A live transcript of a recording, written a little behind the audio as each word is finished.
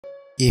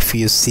If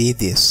you see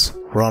this,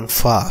 run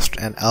fast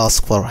and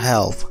ask for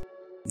help.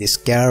 This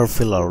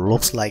caterpillar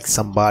looks like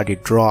somebody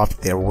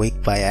dropped their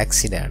wig by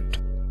accident.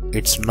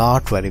 It's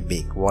not very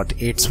big, but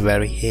it's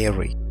very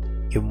hairy.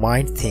 You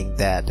might think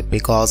that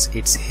because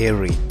it's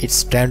hairy,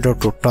 it's tender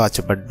to touch,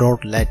 but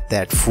don't let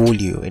that fool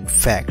you. In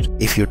fact,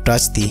 if you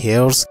touch the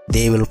hairs,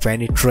 they will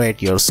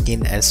penetrate your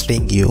skin and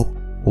sting you.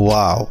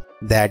 Wow,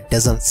 that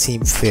doesn't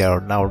seem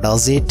fair, now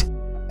does it?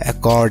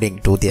 According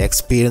to the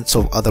experience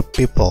of other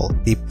people,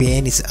 the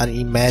pain is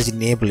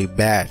unimaginably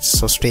bad,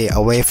 so stay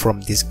away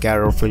from this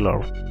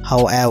caterpillar.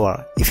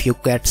 However, if you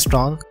get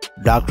stung,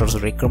 doctors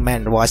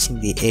recommend washing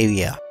the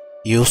area.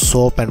 Use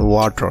soap and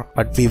water,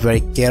 but be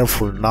very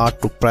careful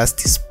not to press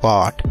the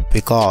spot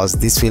because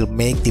this will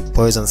make the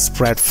poison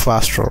spread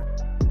faster.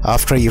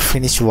 After you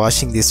finish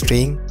washing the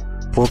sting,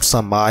 put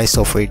some ice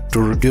of it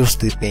to reduce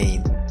the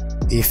pain.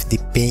 If the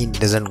pain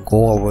doesn't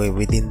go away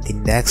within the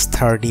next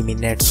 30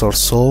 minutes or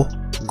so,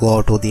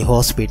 go to the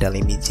hospital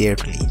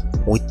immediately.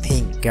 We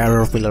think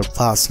caterpillar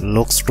pus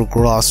looks too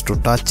gross to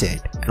touch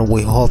it, and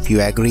we hope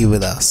you agree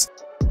with us.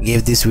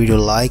 Give this video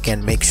a like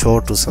and make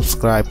sure to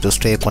subscribe to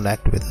stay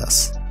connected with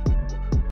us.